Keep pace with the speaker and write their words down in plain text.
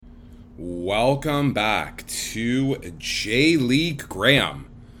Welcome back to J League Graham.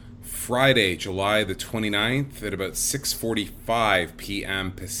 Friday, July the 29th at about 6:45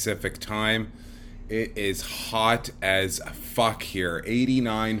 p.m. Pacific time. It is hot as fuck here.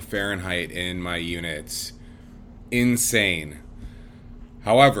 89 Fahrenheit in my unit. Insane.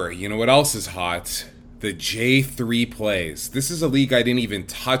 However, you know what else is hot? The J3 plays. This is a league I didn't even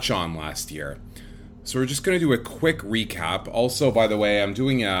touch on last year. So we're just going to do a quick recap. Also, by the way, I'm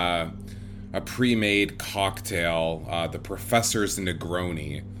doing a pre-made cocktail, the Professor's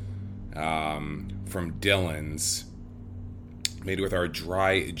Negroni from Dillon's, made with our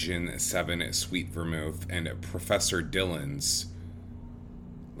dry gin 7 sweet vermouth and Professor Dillon's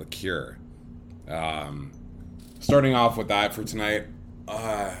liqueur. Starting off with that for tonight.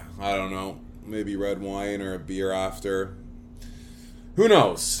 I don't know, maybe red wine or a beer after. Who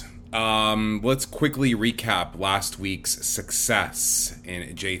knows? Let's quickly recap last week's success in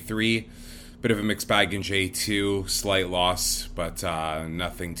J3. Bit of a mixed bag in J2, slight loss, but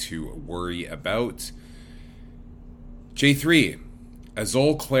nothing to worry about. J3,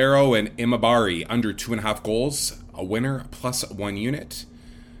 Azul, Claro, and Imabari under 2.5 goals, a winner plus 1 unit.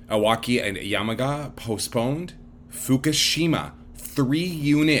 Awaki and Yamaga postponed. Fukushima,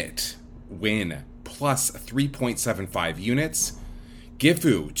 3-unit win plus 3.75 units.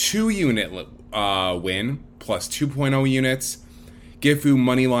 Gifu, 2-unit win plus 2.0 units. Gifu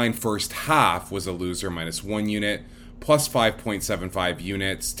Moneyline first half was a loser, minus 1 unit, plus 5.75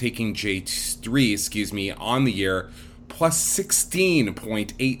 units, taking J3, on the year, plus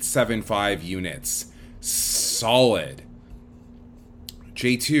 16.875 units. Solid.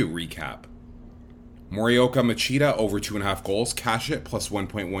 J2 recap. Morioka Machida over 2.5 goals, cash it, plus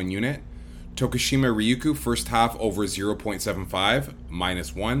 1.1 unit. Tokushima Ryuku first half over 0.75,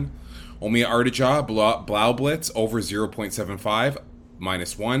 minus 1. Omiya Ardija Blaublitz over 0.75,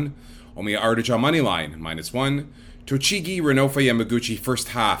 minus 1. Omiya Ardija Moneyline, minus 1. Tochigi Renofa Yamaguchi first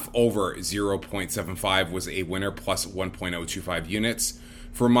half over 0.75 was a winner, plus 1.025 units,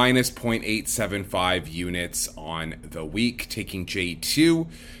 for minus 0.875 units on the week, taking J2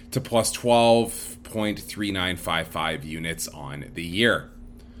 to plus 12.3955 units on the year.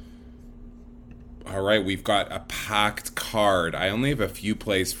 All right, we've got a packed card. I only have a few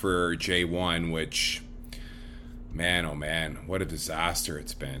plays for J1, which, man, oh man, what a disaster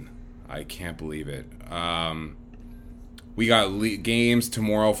it's been. I can't believe it. We got games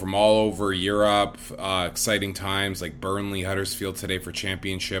tomorrow from all over Europe. Exciting times, like Burnley, Huddersfield today for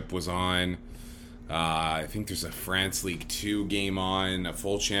championship was on. I think there's a France League 2 game on, a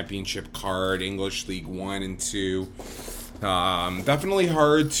full championship card, English League 1 and 2. Definitely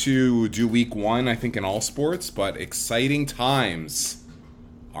hard to do week 1, I think, in all sports, but exciting times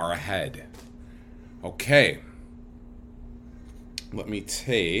are ahead. Okay. Let me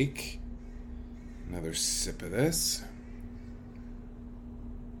take another sip of this.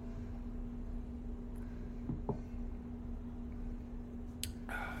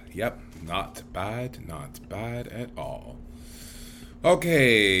 Yep, not bad at all.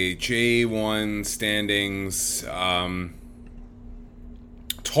 Okay, J1 standings.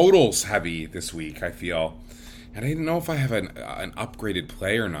 Totals heavy this week, I feel. And I didn't know if I have an upgraded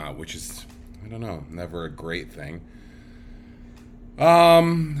play or not, which is, I don't know, never a great thing.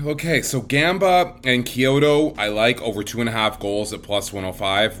 Okay, so Gamba and Kyoto, I like over 2.5 goals at plus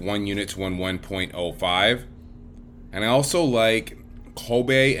 105, 1 unit to win 1.05. And I also like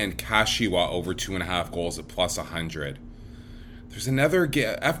Kobe and Kashiwa over 2.5 goals at plus 100. There's another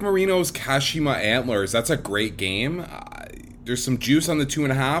F. Marino's Kashima Antlers. That's a great game. There's some juice on the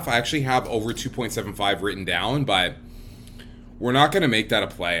 2.5. I actually have over 2.75 written down, but we're not going to make that a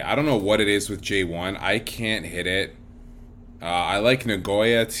play. I don't know what it is with J1. I can't hit it. I like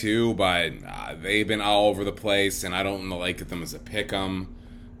Nagoya too, but they've been all over the place, and I don't like them as a pick'em.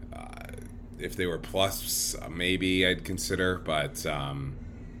 If they were plus, maybe I'd consider, but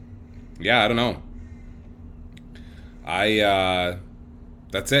yeah, I don't know.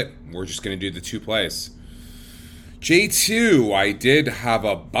 That's it. We're just going to do the 2 plays. J2, I did have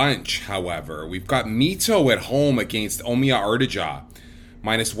a bunch, however. We've got Mito at home against Omiya Ardija,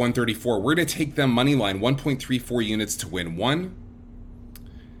 minus 134. We're going to take them money line, 1.34 units to win 1.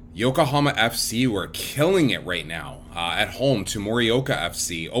 Yokohama FC, we're killing it right now. At home to Morioka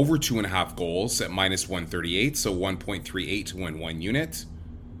FC, over 2.5 goals at minus 138, so 1.38 to win 1 unit.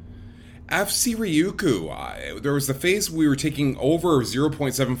 FC Ryukyu, there was the phase we were taking over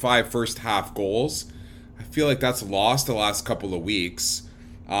 0.75 first half goals. I feel like that's lost the last couple of weeks.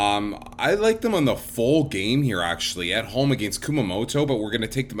 I like them on the full game here, actually, at home against Kumamoto, but we're going to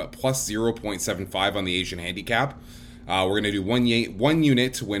take them at plus 0.75 on the Asian handicap. We're going to do one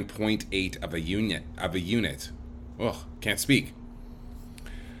unit to win 0.8 of a unit. Ugh, can't speak.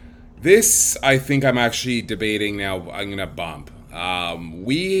 This, I think I'm actually debating now. I'm going to bump.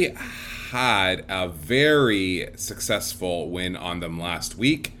 We had a very successful win on them last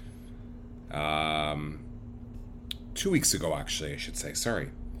week. 2 weeks ago, actually, I should say. Sorry.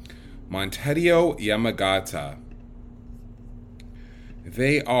 Montedio Yamagata.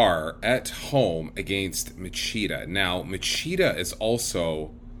 They are at home against Machida. Now, Machida is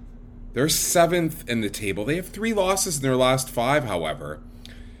also... They're 7th in the table. They have 3 losses in their last 5, however.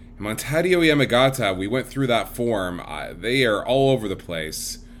 Montedio Yamagata, we went through that form. They are all over the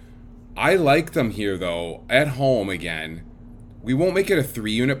place. I like them here, though, at home again. We won't make it a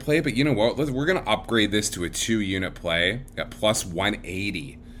 3-unit play, but you know what? We're going to upgrade this to a 2-unit play at plus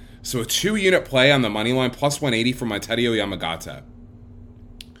 180. So a 2-unit play on the money line, plus 180 for Montedio Yamagata.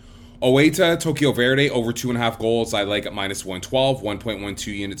 Oita, Tokyo Verde, over 2.5 goals. I like at minus 112,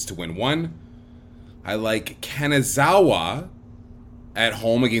 1.12 units to win 1. I like Kanazawa at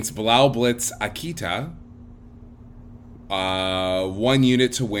home against Blau Blitz Akita. 1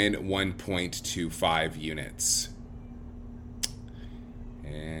 unit to win 1.25 units.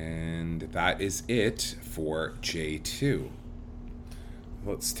 And that is it for J2.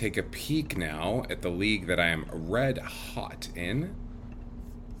 Let's take a peek now at the league that I am red hot in.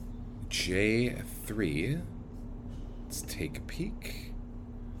 J3. Let's take a peek.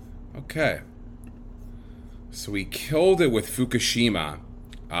 Okay. So we killed it with Fukushima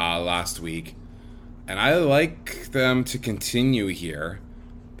last week. And I like them to continue here.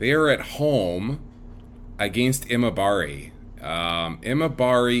 They are at home against Imabari.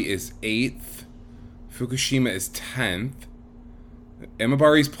 Imabari is 8th. Fukushima is 10th.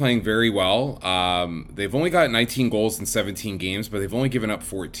 Imabari's playing very well. They've only got 19 goals in 17 games, but they've only given up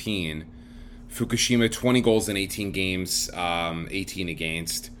 14. Fukushima, 20 goals in 18 games, 18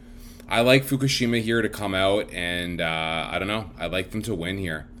 against. I like Fukushima here to come out, and I don't know. I like them to win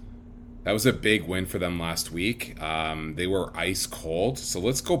here. That was a big win for them last week. They were ice cold, so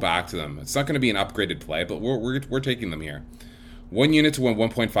let's go back to them. It's not going to be an upgraded play, but we're taking them here. 1 unit to win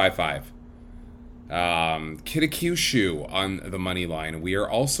 1.55. Kitakyushu on the money line. We are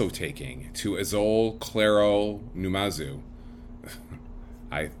also taking to Azul Claro Numazu.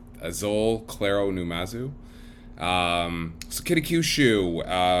 Azul Claro Numazu. So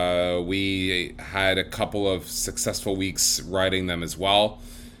Kitakyushu, we had a couple of successful weeks riding them as well.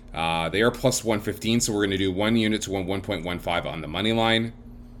 They are plus 115, so we're going to do 1 unit to win 1.15 on the money line.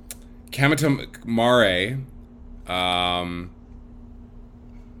 Kamita Mare,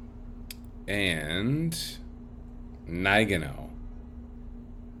 and Nagano.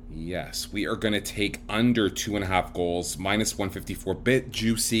 Yes, we are going to take under 2.5 goals, minus 154. Bit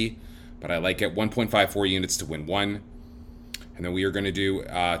juicy, but I like it. 1.54 units to win 1. And then we are going to do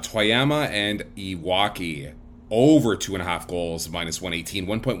Toyama and Iwaki. Over 2.5 goals, minus 118.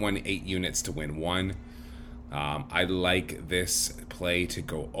 1.18 units to win 1. I like this play to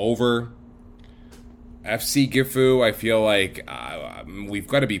go over. FC Gifu, I feel like we've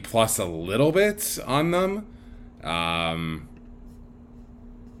got to be plus a little bit on them.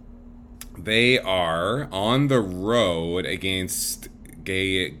 They are on the road against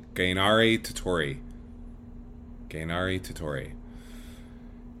Gainari Tottori.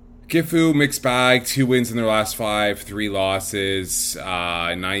 Gifu, mixed bag, 2 wins in their last 5, 3 losses,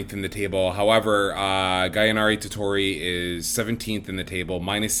 9th in the table. However, Gainari Tottori is 17th in the table,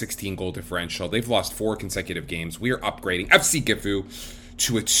 minus 16 goal differential. They've lost 4 consecutive games. We are upgrading FC Gifu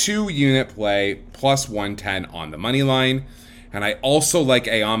to a 2-unit play, plus 110 on the money line. And I also like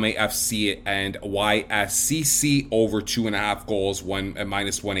Ayame FC and YSCC over 2.5 goals,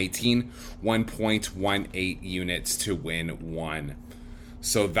 minus 118, 1.18 units to win 1.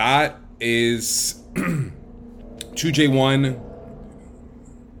 So that is 2J1,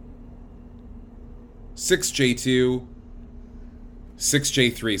 6J2,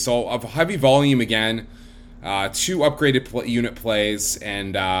 6J3. So of heavy volume again, 2 upgraded unit plays,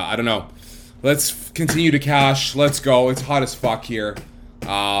 and I don't know. Let's continue to cash. Let's go. It's hot as fuck here.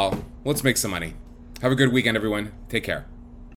 Let's make some money. Have a good weekend, everyone. Take care.